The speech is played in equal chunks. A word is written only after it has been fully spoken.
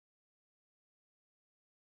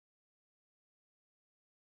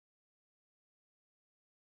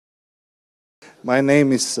My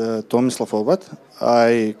name is Tomislav Obad.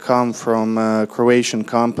 I come from a Croatian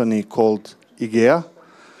company called IGEO.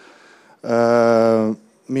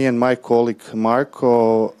 Me and my colleague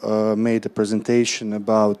Marko made a presentation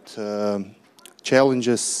about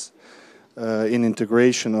challenges in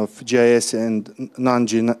integration of GIS and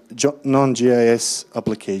non-GIS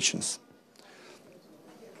applications.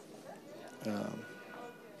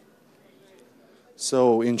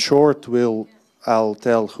 So in short, I'll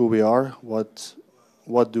tell who we are, what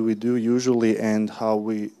do we do usually, and how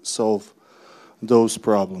we solve those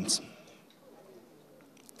problems.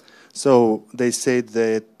 So they said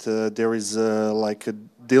that there is like a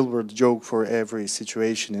Dilbert joke for every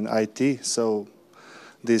situation in IT. So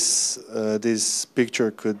this picture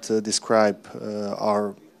could describe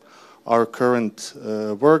our current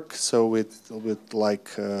work. So with like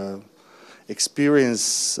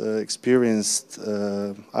experienced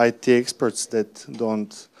IT experts that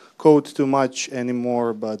don't code too much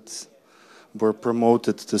anymore, but were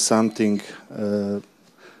promoted to something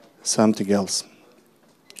else.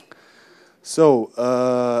 So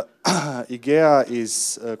IGEO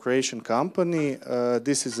is a Croatian company.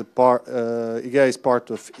 This is IGEO is part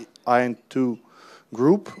of IN2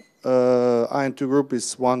 Group. IN2 Group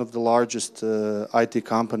is one of the largest IT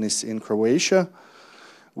companies in Croatia.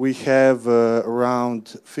 We have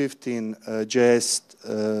around 15 GIS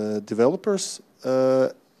developers.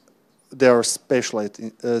 They are specialized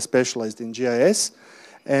in GIS,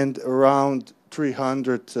 and around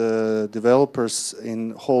 300 developers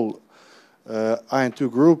in whole IN2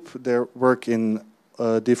 Group. They work in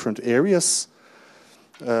different areas.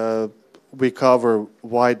 We cover a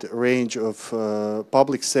wide range of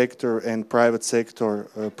public sector and private sector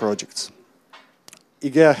projects.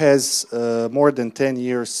 IGEO has more than 10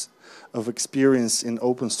 years of experience in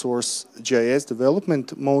open source GIS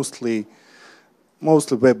development, mostly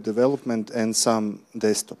web development and some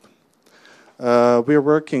desktop. We are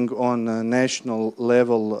working on national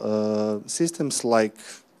level systems like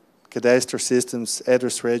cadastre systems,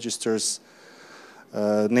 address registers,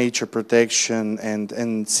 nature protection,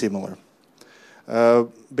 and similar.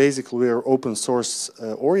 Basically, we are open source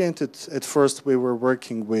oriented. At first, we were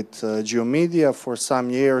working with GeoMedia for some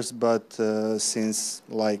years, but since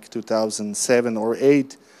like 2007 or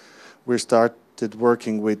 8, we started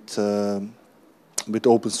working with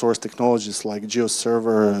open source technologies like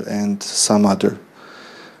GeoServer and some other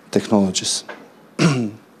technologies.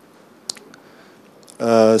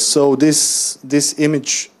 So this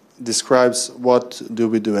image describes what do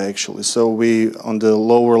we do actually. So we, on the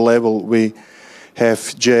lower level, we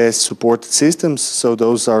have GIS supported systems. So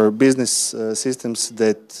those are business systems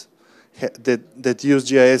that use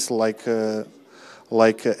GIS like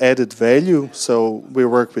added value. So we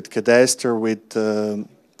work with cadastre, with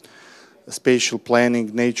spatial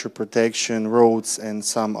planning, nature protection, roads, and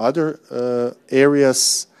some other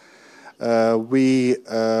areas. We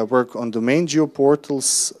work on domain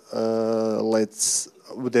geoportals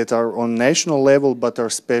that are on national level but are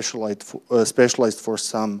specialized for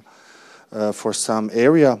some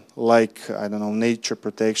area, like, I don't know, nature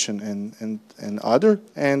protection and other.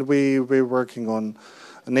 And we're working on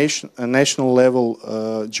a national level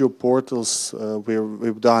geoportals.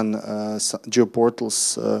 We've done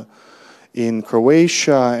geoportals in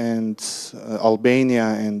Croatia and Albania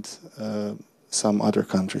and some other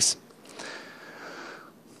countries.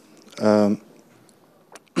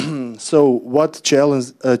 So what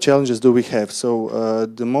challenges do we have? So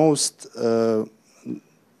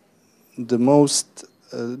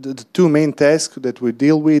the two main tasks that we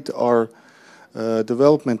deal with are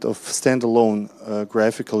development of standalone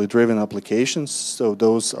graphically driven applications. So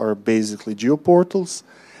those are basically geoportals,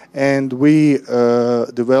 and we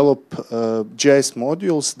develop GIS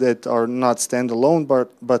modules that are not standalone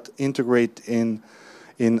but integrate in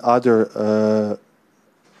other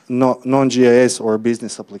non-GIS or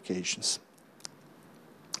business applications.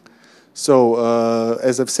 So,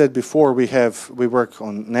 as I've said before, we work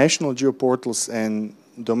on national geoportals and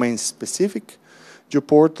domain-specific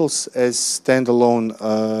geoportals as standalone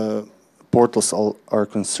portals are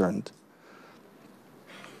concerned.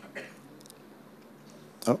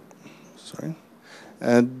 Oh, sorry.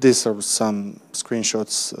 These are some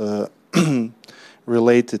screenshots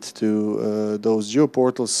related to those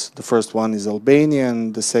geoportals. The first one is Albania,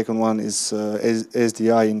 and the second one is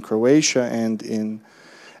SDI in Croatia, and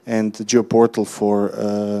the geoportal for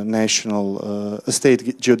national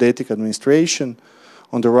state geodetic administration.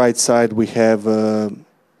 On the right side, we have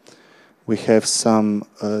some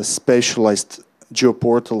specialized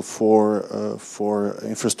geoportal for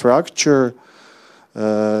infrastructure,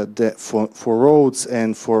 for roads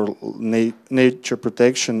and for nature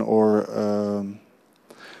protection or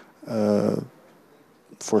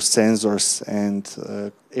for sensors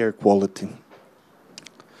and air quality.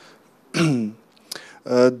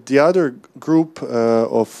 The other group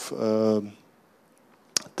of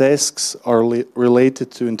tasks are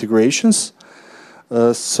related to integrations.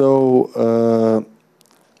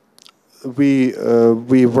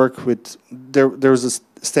 We work with there's a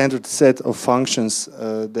standard set of functions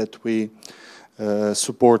that we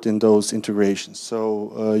support in those integrations.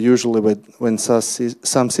 So usually when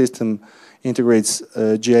some system integrates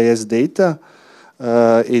GIS data,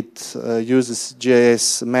 it uses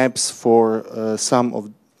GIS maps for some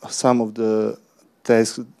of the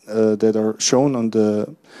tasks that are shown on the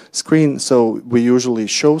screen. So we usually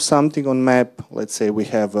show something on map. Let's say we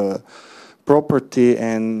have a property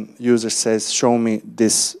and user says, show me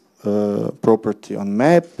this property on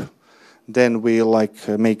map. Then we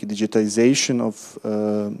make a digitization of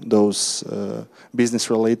those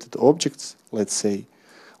business-related objects, let's say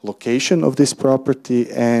location of this property,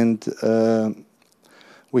 and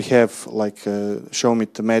we have show me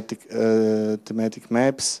thematic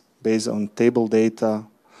maps based on table data.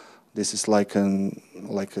 This is like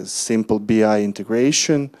a simple BI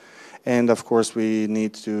integration. And of course, we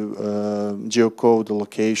need to geocode the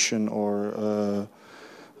location or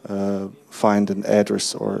find an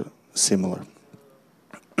address or similar.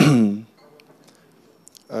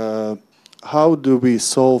 How do we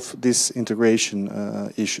solve these integration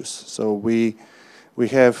issues? So we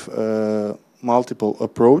have multiple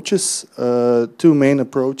approaches. Two main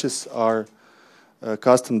approaches are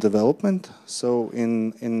custom development. So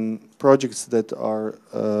in projects that are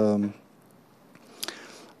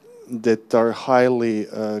highly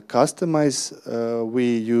customized,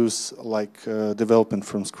 we use development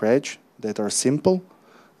from scratch that are simple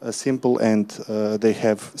and they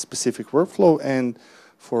have specific workflow. And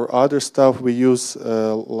for other stuff, we use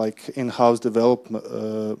in-house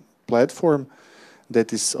development platform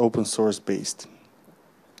that is open source based.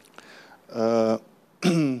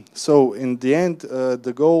 So in the end,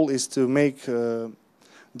 the goal is to make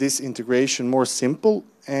this integration more simple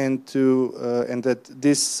and that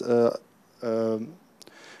this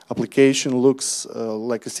application looks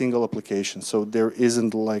like a single application. So there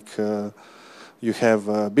isn't you have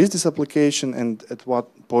a business application and at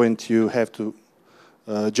what point you have to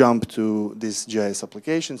jump to this GIS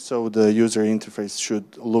application. So the user interface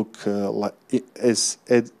should look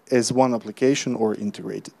as one application or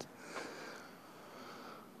integrated.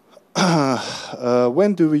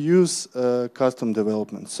 When do we use custom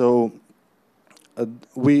development? So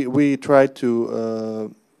we try to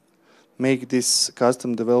make these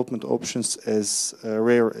custom development options as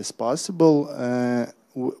rare as possible,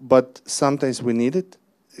 but sometimes we need it,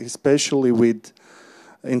 especially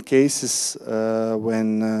in cases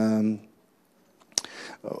when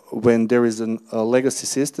there is a legacy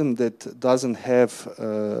system that doesn't have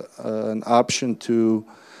an option to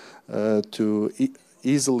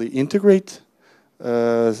easily integrate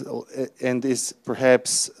and is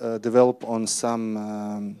perhaps developed on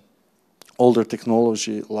some older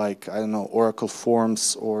technology like, I don't know, Oracle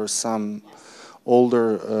Forms or some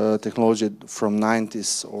older technology from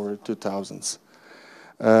 90s or 2000s.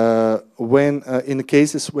 In the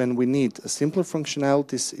cases when we need a simpler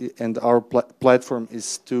functionalities and our platform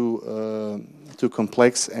is too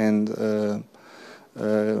complex and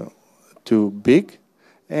too big,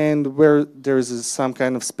 and where there is some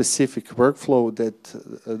kind of specific workflow that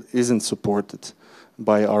isn't supported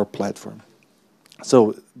by our platform.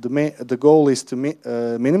 So the goal is to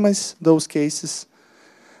minimize those cases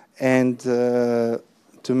and to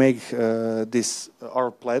make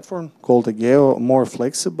our platform called IGEO more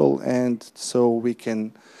flexible, and so we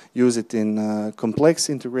can use it in complex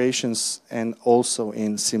integrations and also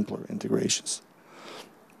in simpler integrations.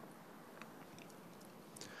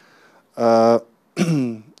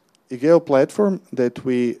 IGEO platform that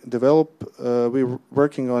we develop, we're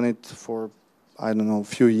working on it for, I don't know, a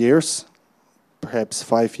few years, perhaps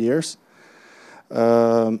 5 years.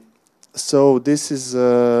 So this is,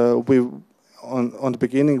 on the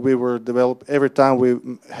beginning we were every time we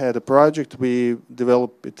had a project, we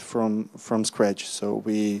developed it from scratch. So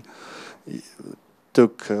we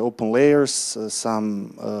took open layers,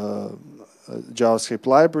 some JavaScript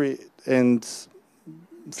library, and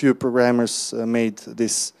few programmers made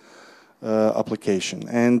this application.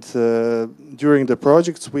 And during the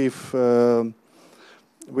projects, we've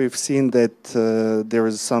seen that there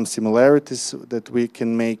is some similarities, that we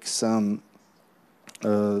can make some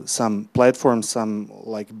platform, some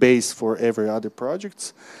base for every other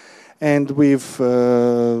projects, and we've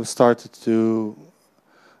started to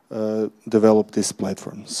develop this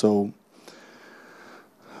platform. So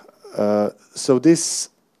this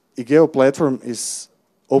IGEO platform is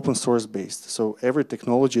open source based. So every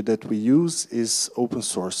technology that we use is open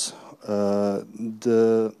source.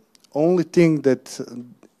 The only thing that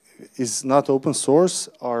is not open source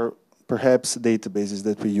are perhaps databases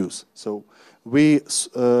that we use. So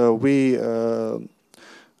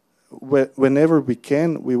whenever we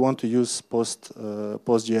can, we want to use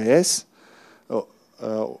PostGIS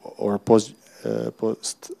or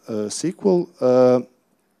PostSQL,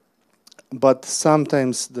 but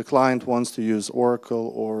sometimes the client wants to use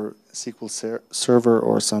Oracle or SQL Server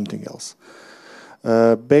or something else.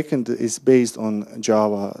 Backend is based on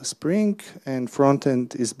Java Spring, and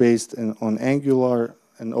frontend is based on Angular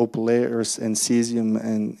and Open Layers and Cesium,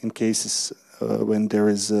 and in cases when there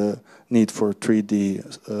is a need for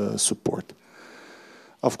 3D support.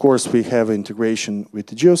 Of course, we have integration with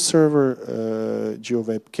the GeoServer,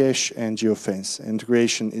 GeoWebCache, and GeoFence.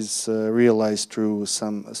 Integration is realized through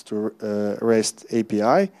REST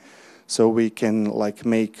API, so we can like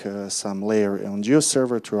make some layer on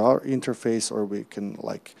GeoServer through our interface, or we can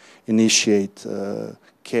like initiate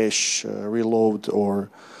cache reload,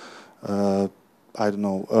 or I don't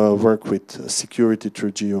know, work with security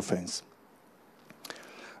through GeoFence.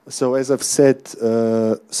 So as I've said,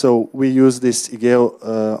 so we use this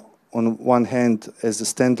IGEO on one hand as a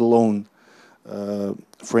standalone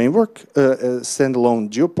framework, a standalone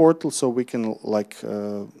geoportal, so we can like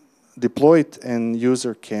deploy it and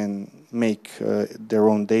user can make their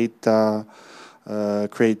own data,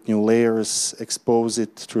 create new layers, expose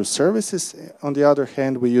it through services. On the other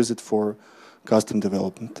hand, we use it for custom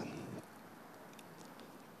development.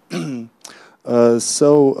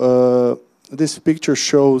 This picture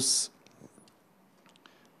shows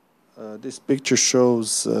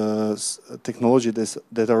technology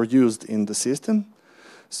that are used in the system.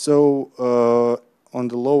 So on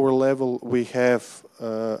the lower level, we have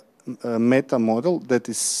a meta model that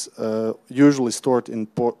is usually stored in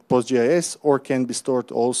PostGIS, or can be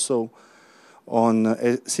stored also on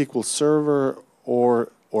a SQL Server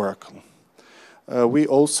or Oracle. We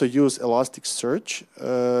also use Elasticsearch.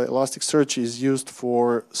 Elasticsearch is used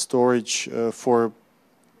for storage for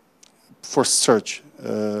search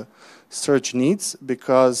needs,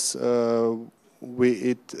 because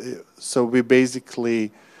we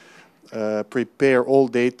basically prepare all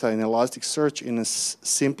data in Elasticsearch in a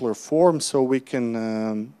simpler form, so we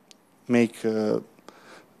can make a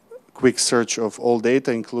quick search of all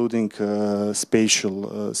data, including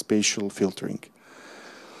spatial filtering.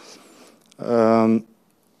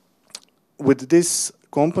 With these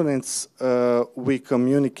components, we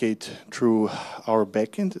communicate through our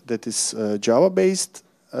backend that is Java-based,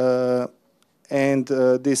 and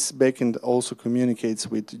this backend also communicates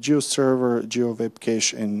with GeoServer,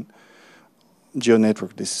 GeoWebCache, and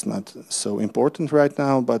GeoNetwork. This is not so important right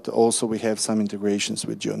now, but also we have some integrations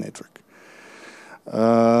with GeoNetwork.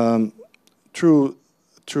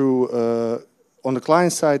 On the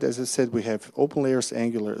client side, as I said, we have Open Layers,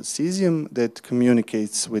 Angular, and Cesium that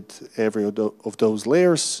communicates with every of those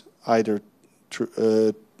layers, either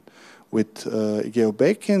with IGEO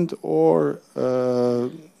backend or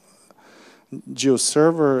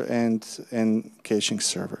GeoServer and caching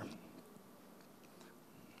server.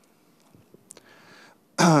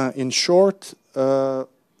 In short,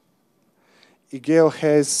 IGEO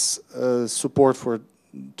has support for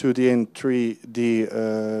 2D and 3D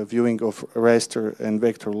viewing of raster and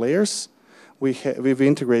vector layers. We've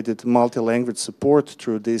integrated multi-language support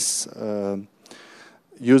through this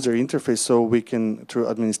user interface, so we can, through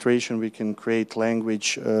administration, we can create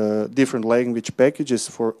different language packages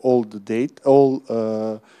for all the data, all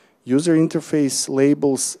user interface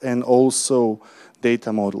labels, and also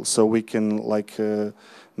data models. So we can like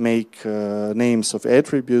make names of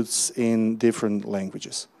attributes in different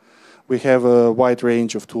languages. We have a wide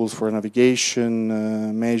range of tools for navigation,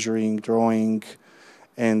 measuring, drawing,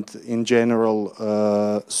 and in general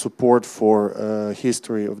support for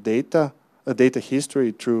history of data, data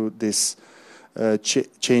history through this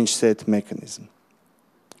change set mechanism.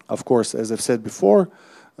 Of course, as I've said before,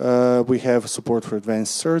 we have support for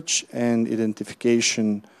advanced search and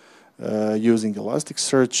identification using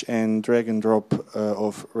Elasticsearch and drag and drop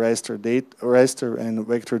of raster and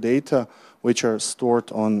vector data, which are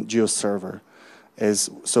stored on GeoServer.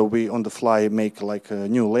 So we on the fly make like a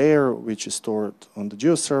new layer which is stored on the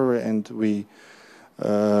GeoServer, and we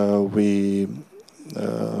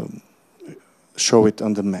show it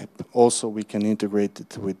on the map. Also, we can integrate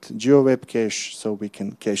it with GeoWebCache, so we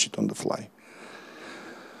can cache it on the fly.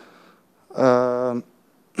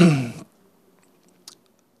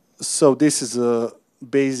 So this is a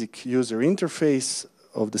basic user interface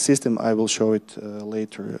of the system. I will show it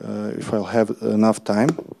later if I'll have enough time.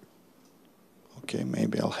 Okay,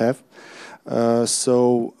 maybe I'll have. On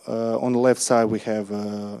the left side we have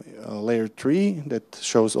a layer tree that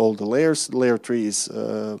shows all the layers. Layer tree is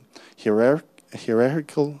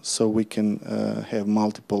hierarchical, so we can have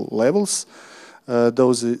multiple levels.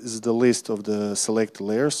 Those is the list of the selected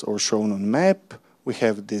layers or shown on map. We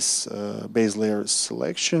have this base layer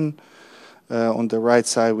selection. On the right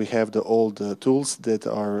side we have all the tools that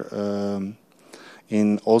are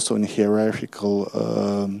also in hierarchical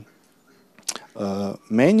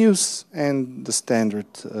menus and the standard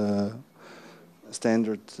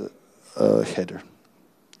header.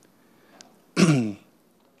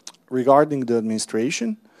 Regarding the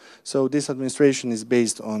administration, so this administration is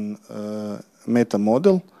based on meta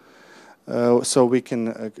model, so we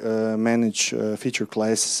can manage feature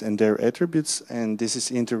classes and their attributes, and this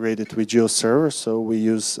is integrated with GeoServer. So we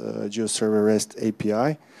use GeoServer REST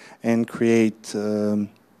API and create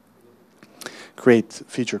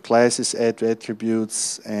feature classes, add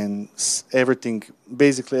attributes, and everything,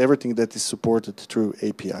 basically everything that is supported through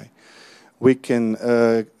API. We can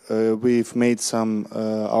we've made some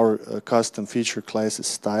our custom feature classes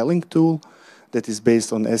styling tool that is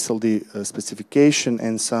based on SLD specification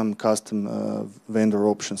and some custom vendor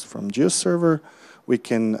options from GeoServer.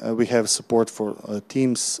 We have support for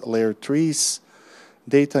themes, layer trees,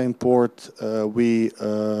 data import. We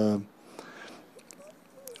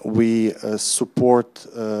support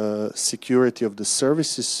security of the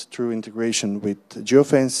services through integration with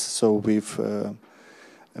GeoFence. So we've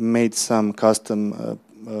made some custom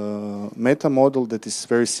meta model that is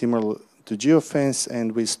very similar to GeoFence,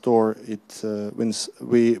 and we store it when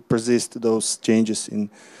we persist those changes in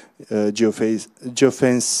GeoFence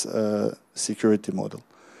security model.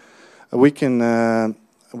 We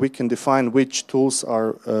can define which tools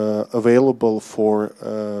are available for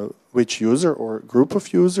which user or group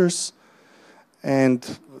of users,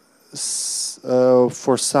 and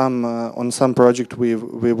for some on some project we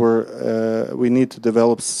need to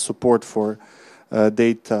develop support for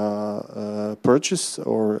data purchase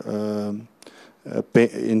or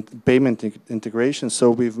payment integration.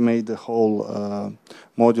 So we've made the whole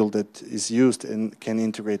module that is used and can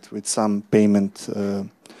integrate with some payment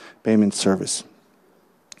service.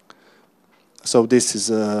 So this is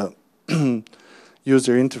a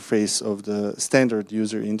user interface of the standard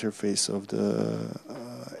user interface of the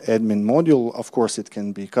admin module. Of course, it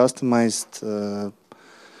can be customized.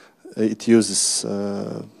 It uses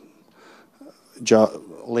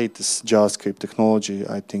latest JavaScript technology.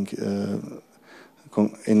 I think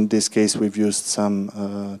in this case we've used some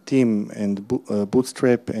theme and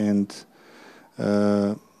Bootstrap, and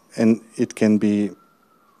it can be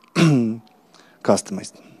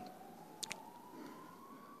customized.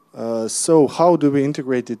 So how do we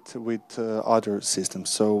integrate it with other systems?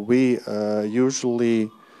 So we usually,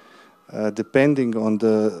 depending on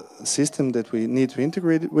the system that we need to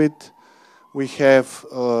integrate it with, we have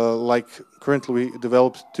like currently we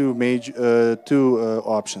developed two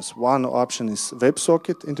options. One option is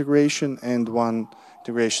WebSocket integration, and one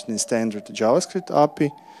integration is standard JavaScript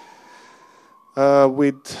API.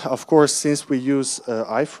 Of course, since we use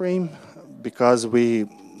iframe, because we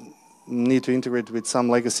need to integrate with some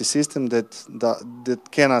legacy system that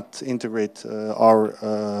cannot integrate our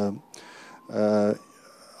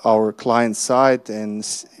client side and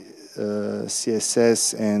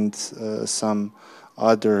CSS and some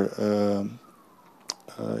other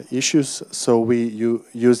issues. So we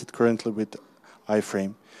use it currently with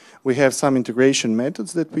iframe. We have some integration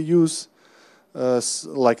methods that we use,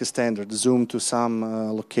 like a standard zoom to some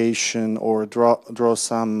location or draw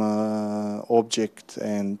some object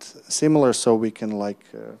and similar, so we can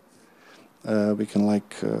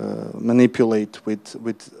manipulate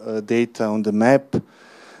with data on the map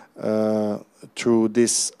through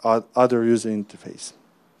this other user interface.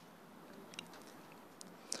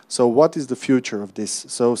 So what is the future of this?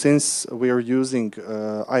 So since we are using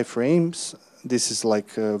iframes, this is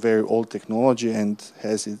like a very old technology and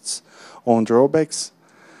has its own drawbacks.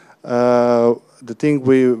 The thing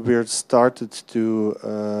we're started to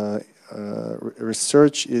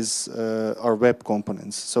research is our web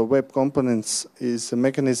components. So web components is a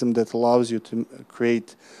mechanism that allows you to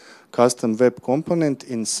create custom web component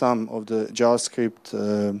in some of the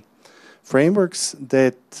JavaScript frameworks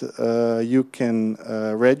that you can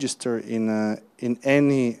register in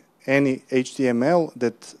any HTML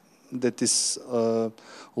that is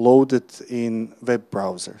loaded in web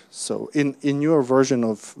browser. So in your version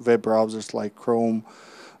of web browsers like Chrome,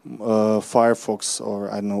 Firefox, or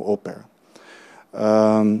I don't know, Opera.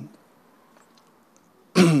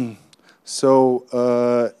 So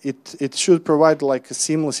it should provide like a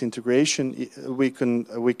seamless integration. We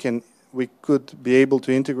could be able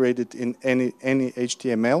to integrate it in any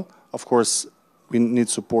HTML. Of course, we need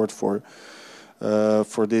support for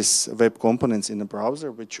these web components in the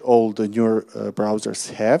browser, which all the newer browsers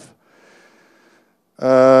have.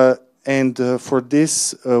 And for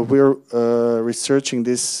this, we're researching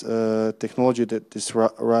this technology that is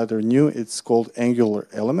rather new. It's called Angular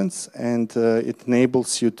Elements, and it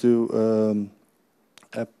enables you to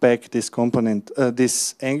pack this component,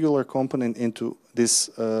 this Angular component, into this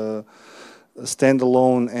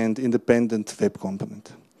standalone and independent web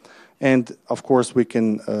component. And of course, we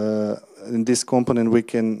can in this component we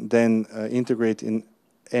can then integrate in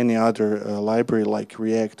any other library like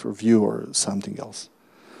React or Vue or something else.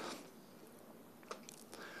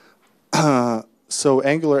 So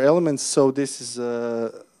Angular Elements, so this is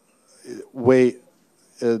a way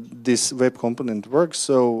this web component works.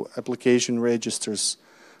 So application registers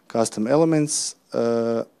custom elements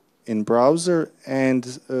in browser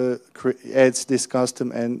and adds this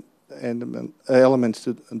custom element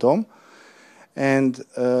to DOM. And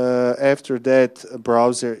after that, a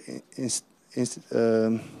browser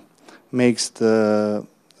makes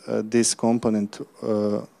this component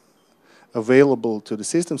available to the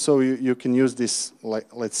system. So you can use this, like,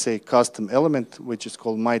 let's say, custom element, which is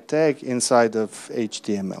called my tag, inside of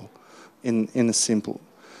HTML in a simple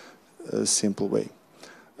way.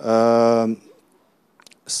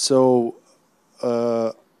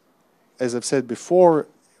 As I've said before,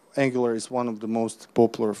 Angular is one of the most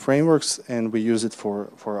popular frameworks, and we use it for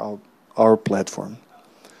our platform.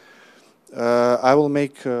 I will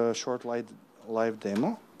make a short live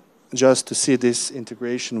demo just to see this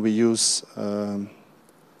integration we use.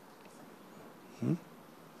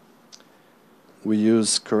 We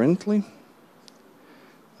use currently.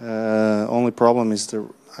 Only problem is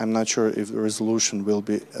I'm not sure if the resolution will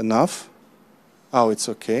be enough. Oh, it's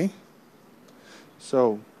okay.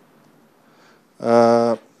 So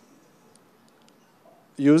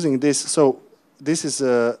using this, so this is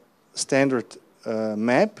a standard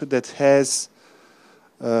map that has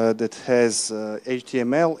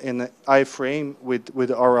HTML in an iframe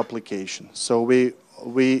with our application. So we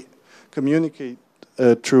communicate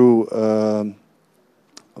through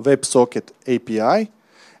WebSocket API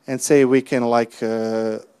and say we can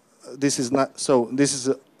this is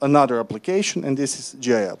another application and this is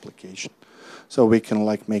GIS application. So we can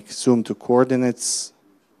make zoom to coordinates.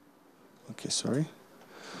 Okay, sorry.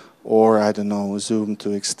 Or I don't know, zoom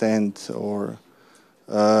to extend, or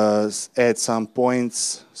add some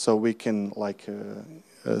points. So we can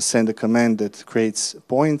send a command that creates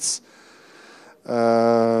points.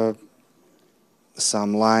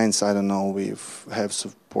 Some lines, I don't know, we have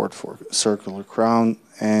support for circular crown,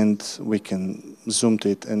 and we can zoom to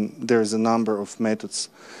it. And there's a number of methods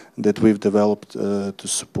that we've developed to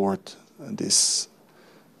support this.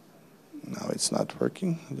 Now it's not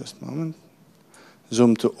working. Just a moment.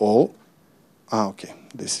 Zoom to all. Ah, okay.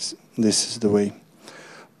 This is the way.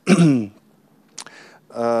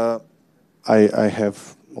 I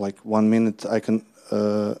have 1 minute. I can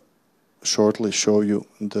shortly show you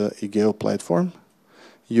the IGEO platform.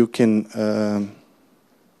 You can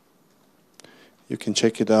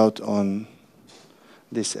check it out on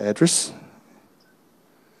this address.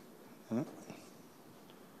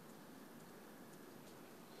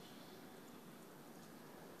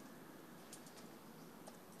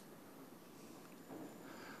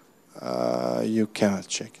 You cannot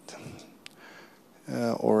check it.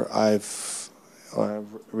 Or I've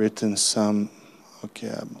written some.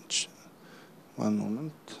 Okay, one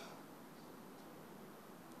moment.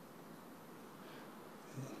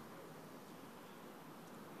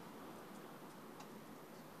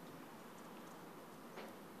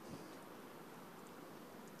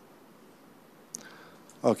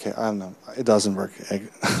 Okay, I don't know. It doesn't work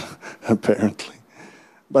apparently,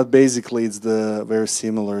 but basically it's very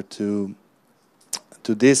similar to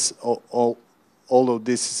this. Although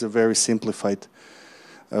this is a very simplified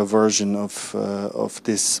version of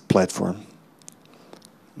this platform.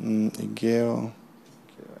 IGEO.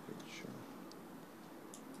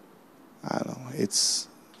 I don't know. It's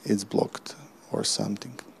blocked or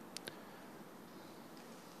something.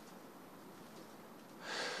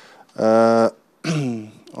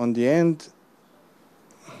 On the end,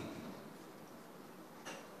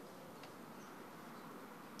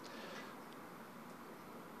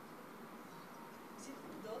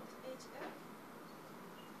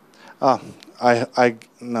 I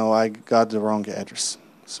got the wrong address.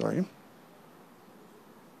 Sorry.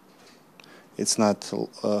 It's not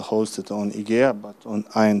hosted on IGEO, but on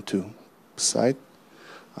IN2 site.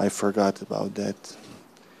 I forgot about that.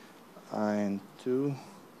 IN2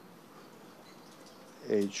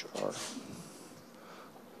 HR.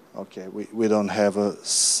 Okay, we don't have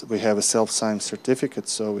we have a self-signed certificate,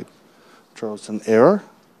 so it throws an error.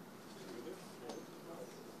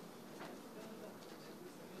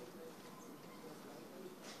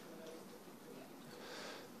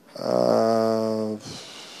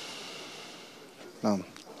 No,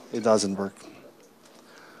 it doesn't work.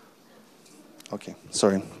 Okay,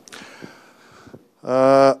 sorry.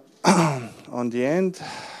 On the end. If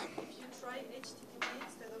you try HTTP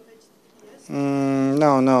instead of HTTPS.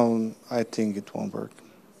 No, I think it won't work.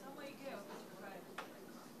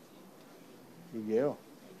 IGEO.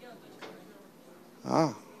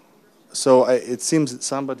 Ah, so it seems that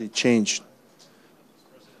somebody changed.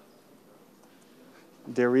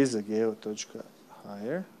 There is a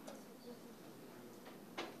geo.hire.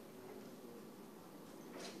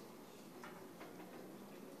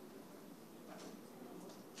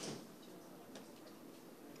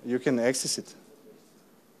 You can access it.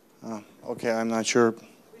 Ah, okay, I'm not sure.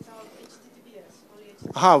 Without HTTPS, only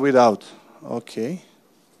HTTPS. Ah, without. Okay.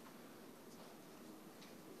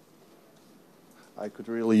 I could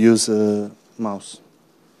really use a mouse.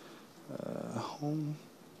 Home.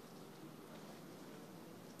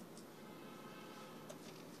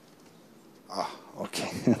 Ah, okay,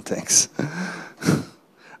 thanks.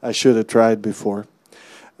 I should have tried before.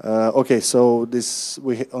 Okay, so this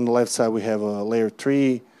on the left side we have a layer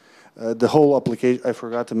 3. The whole application, I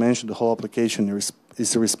forgot to mention, the whole application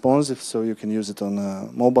is responsive, so you can use it on a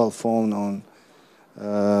mobile phone,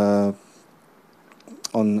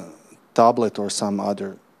 on tablet or some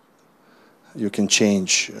other. You can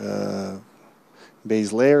change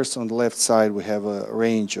base layers. On the left side we have a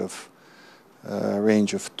range of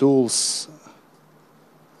tools.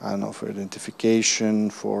 I don't know, for identification,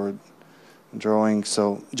 for drawing.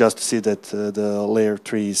 So just to see that the layer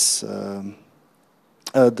 3 is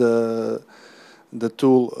the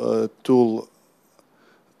tool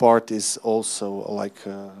part is also like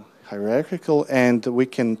hierarchical, and we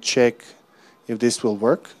can check if this will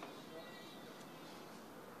work.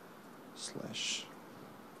 Slash.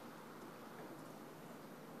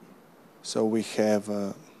 So we have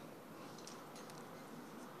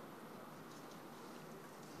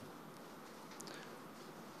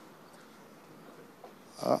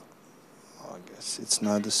I guess it's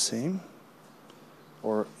not the same,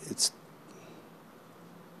 or it's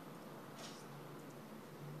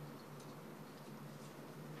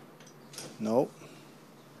no.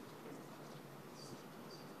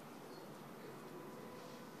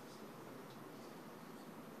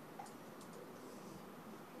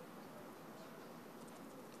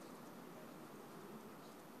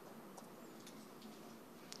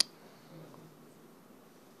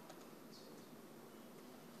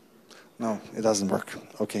 No, it doesn't work.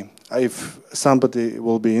 Okay. If somebody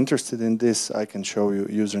will be interested in this, I can show you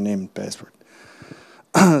username and password.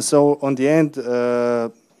 So on the end,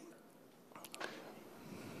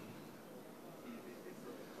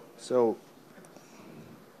 so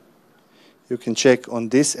you can check on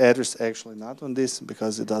this address, actually not on this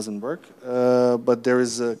because it doesn't work. But there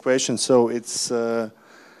is a question. So it's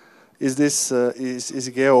is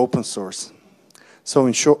IGEO open source? So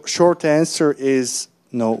in short answer is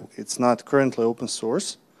no, it's not currently open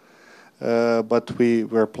source, but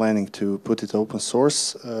we're planning to put it open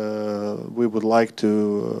source. We would like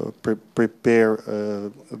to prepare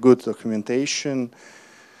a good documentation.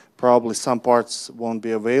 Probably some parts won't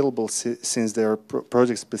be available since they're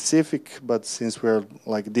project specific, but since we're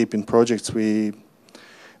like deep in projects, we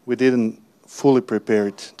didn't fully prepare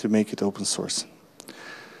it to make it open source.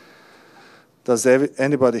 Does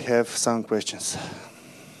anybody have some questions?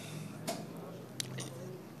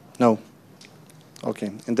 No.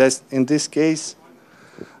 Okay. In this case,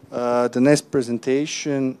 the next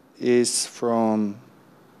presentation is from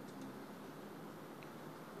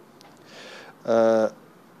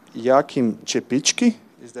Jakim Čepički.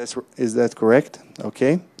 Is that correct?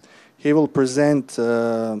 Okay. He will present.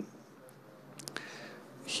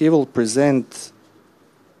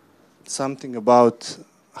 Something about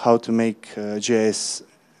how to make GIS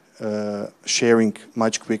sharing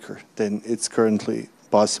much quicker than it's currently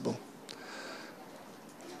possible.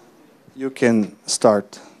 You can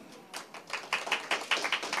start.